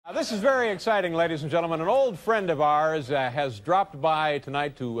This is very exciting, ladies and gentlemen. An old friend of ours has dropped by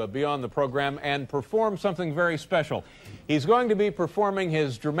tonight to be on the program and perform something very special. He's going to be performing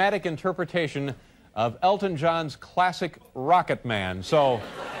his dramatic interpretation of Elton John's classic Rocket Man. So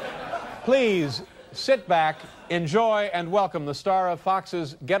please sit back, enjoy, and welcome the star of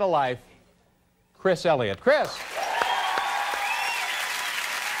Fox's Get a Life, Chris Elliott. Chris.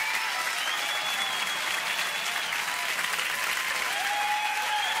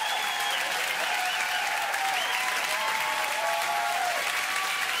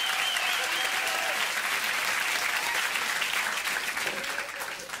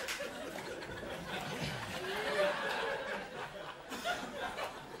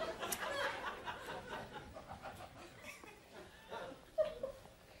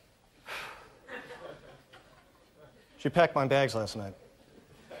 She packed my bags last night.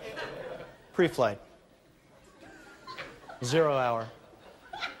 Pre-flight. 0 hour.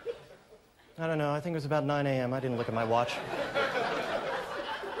 I don't know, I think it was about 9 a.m. I didn't look at my watch.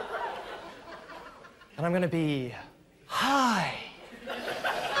 And I'm gonna be high. Oh.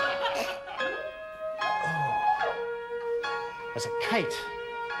 As a kite.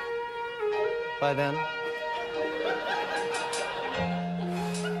 By then.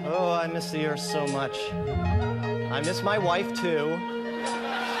 Oh, I miss the earth so much. I miss my wife, too.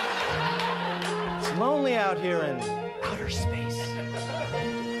 It's lonely out here in outer space.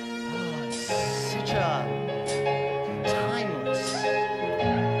 Oh, it's such a timeless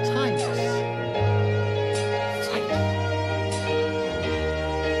flight.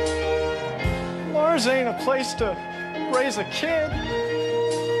 Mars ain't a place to raise a kid.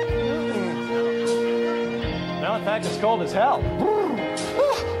 No, in fact, it's cold as hell.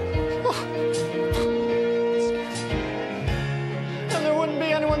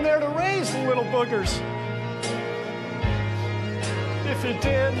 Anyone there to raise the little boogers. If you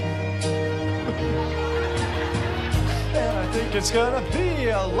did. And I think it's gonna be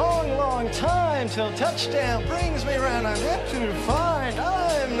a long, long time till touchdown brings me around. I'm yet to find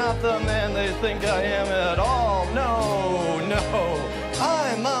I'm not the man they think I am at all. No, no.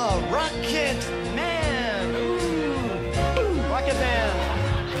 I'm a rocket man. Ooh, rocket man.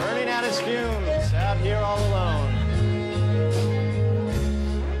 Burning out his fumes out here all alone.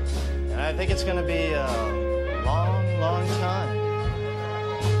 I think it's going to be a long, long time.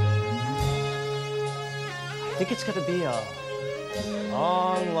 I think it's going to be a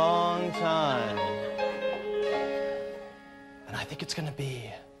long, long time. And I think it's going to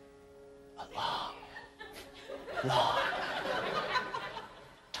be a long, long time.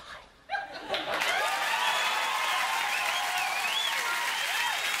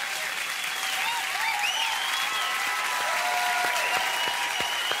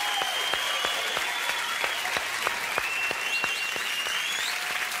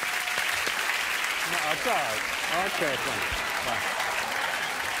 It's all right. Okay, fine.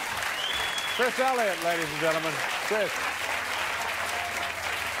 Chris Elliott, ladies and gentlemen. Chris.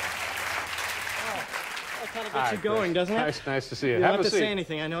 That kind of gets you going, doesn't it? Nice to see you. You don't Have have a to seat. say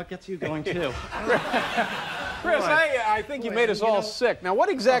anything. I know it gets you going, too. Chris, I think you made us all sick. Now, what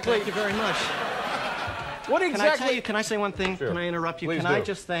exactly... Thank you very much. What exactly... Can I tell you, can I say one thing? Sure. Can I interrupt you? Please Can do. I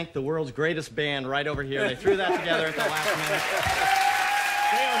just thank the world's greatest band right over here? They threw that together at the last minute.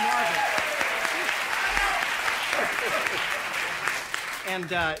 They are marvelous. And,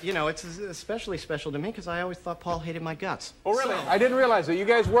 you know, it's especially special to me because I always thought Paul hated my guts. Oh, really? So, I didn't realize that. You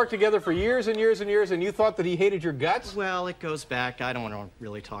guys worked together for years and years and years, and you thought that he hated your guts? well, it goes back. I don't want to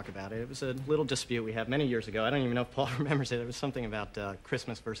really talk about it. It was a little dispute we had many years ago. I don't even know if Paul remembers it. It was something about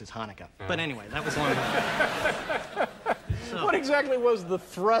Christmas versus Hanukkah. But anyway, that was long ago. So, What exactly was the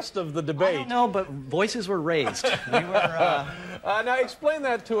thrust of the debate? I don't know, but voices were raised. We were, now, explain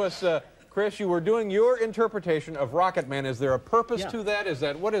that to us, Chris. You were doing your interpretation of Rocket Man. Is there a purpose to that? Is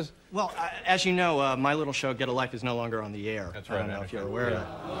that, what is... Well, as you know, my little show, Get a Life, is no longer on the air. That's right. I don't know if you're aware of that.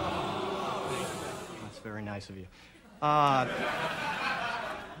 That's very nice of you.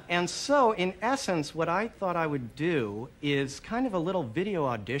 And so, in essence, what I thought I would do is kind of a little video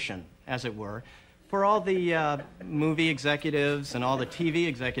audition, as it were, for all the movie executives and all the TV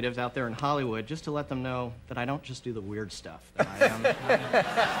executives out there in Hollywood, just to let them know that I don't just do the weird stuff. That I am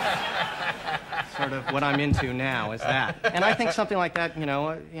sort of what I'm into now is that. And I think something like that, you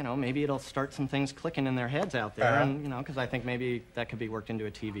know, maybe it'll start some things clicking in their heads out there, and, you know, because I think maybe that could be worked into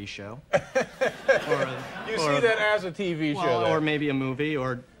a TV show. You see that as a TV show, or maybe a movie,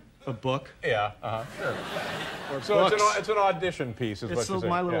 or A book? Yeah, sure. Or So books. it's an audition piece, is what you're saying.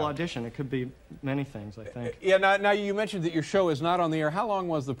 My little audition. It could be many things, I think. Yeah, now you mentioned that your show is not on the air. How long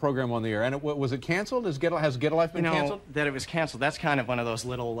was the program on the air? And was it canceled? Has Get a Life been canceled? That it was canceled. That's kind of one of those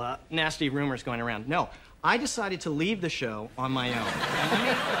little nasty rumors going around. No, I decided to leave the show on my own.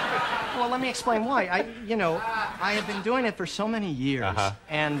 Well, let me explain why. I had been doing it for so many years,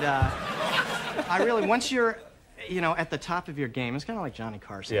 and I really, once you're, at the top of your game, it's kind of like Johnny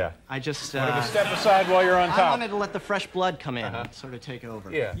Carson. Yeah. I just wanted to step aside while you're on top. I wanted to let the fresh blood come in and sort of take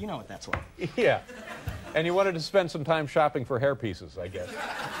over. Yeah. You know what that's like. Yeah. And you wanted to spend some time shopping for hair pieces, I guess.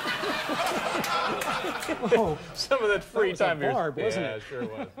 Oh, some of that free time here. Barb, wasn't it? Yeah, sure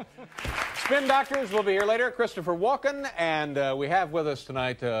was. Spin Doctors will be here later. Christopher Walken, and we have with us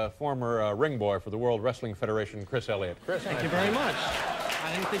tonight former ring boy for the World Wrestling Federation, Chris Elliott. Chris, thank you very much.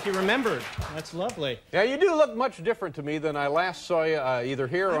 I didn't think you remembered. That's lovely. Yeah, you do look much different to me than I last saw you either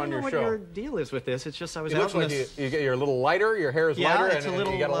here or on your show. I don't know what your deal is with this. It's just I was it out looks in like the... you get your little lighter. Your hair is lighter, it's and a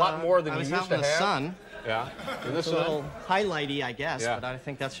little, you got a lot more than you used to have. I was out in the sun. Yeah. It's a little highlighty, I guess, but I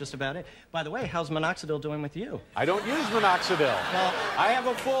think that's just about it. By the way, how's minoxidil doing with you? I don't use minoxidil. Well, I have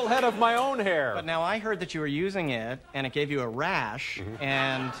a full head of my own hair. But now I heard that you were using it, and it gave you a rash,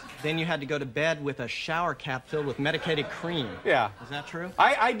 and then you had to go to bed with a shower cap filled with medicated cream. Yeah. Is that true?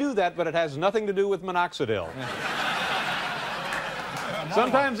 I do that, but it has nothing to do with minoxidil.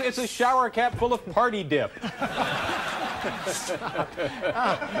 Sometimes it's a shower cap full of party dip.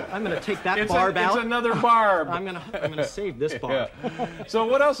 I'm going to take that barb out. It's another barb. I'm going to save this barb. Yeah. So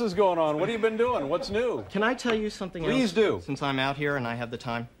what else is going on? What have you been doing? What's new? Can I tell you something else? Please do. Since I'm out here and I have the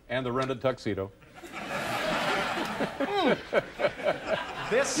time. And the rented tuxedo.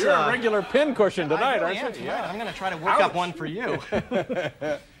 You're a regular pincushion tonight, aren't you? Yeah. I'm going to try to work up one for you.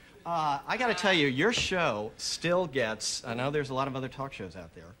 I got to tell you, your show still gets, I know there's a lot of other talk shows out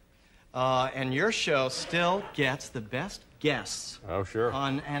there, and your show still gets the best guests. Oh, sure.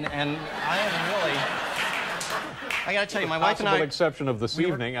 And I am really, I got to tell you, my wife and I... Possible exception of this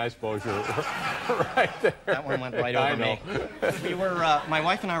evening, I suppose you're right there. That one went right over me. My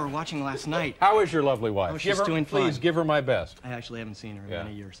wife and I were watching last night. How is your lovely wife? Oh, she's doing fine. Please give her my best. I actually haven't seen her in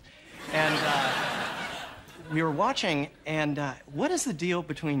many years. And we were watching, and what is the deal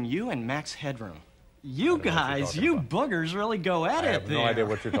between you and Max Headroom? You guys, you boogers really go at it there. I have no idea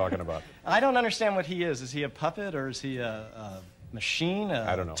what you're talking about. I don't understand what he is. Is he a puppet, or is he a machine,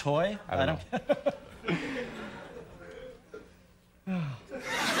 I don't know. Toy? I don't know.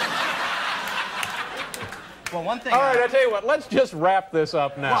 Well, one thing... All right, I tell you what, let's just wrap this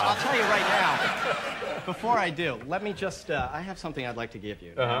up now. Well, I'll tell you right now. Before I do, let me just... I have something I'd like to give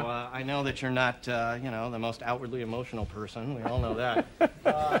you. Now, I know that you're not, the most outwardly emotional person. We all know that.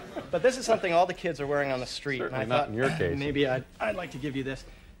 But this is something all the kids are wearing on the street. Certainly and I not thought in your case. Maybe I'd like to give you this.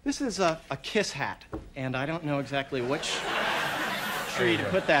 This is a kiss hat, and I don't know exactly which tree to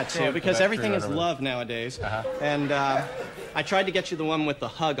put that to, because everything is love nowadays. And I tried to get you the one with the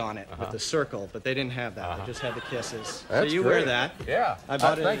hug on it, with the circle, but they didn't have that. They just had the kisses. That's so you great. wear that. Yeah. I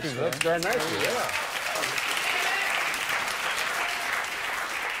bought it. Thank you. That's very nice of you. Yeah.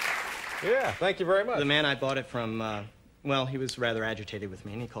 Yeah, thank you very much. The man I bought it from, well, he was rather agitated with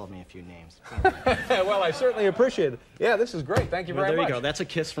me, and he called me a few names. Well, I certainly appreciate it. Yeah, this is great. Thank you very much. There you go. That's a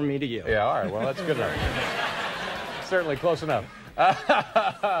kiss from me to you. Yeah, all right. Well, that's good enough. Certainly close enough.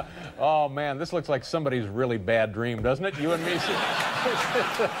 Oh, man, this looks like somebody's really bad dream, doesn't it? You and me.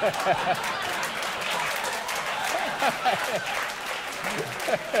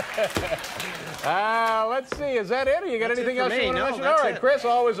 Let's see. Is that it? Or you got anything else you want to mention? All right, Chris,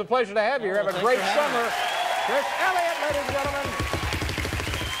 always a pleasure to have you here. Have a great summer. Chris Elliott, ladies and gentlemen.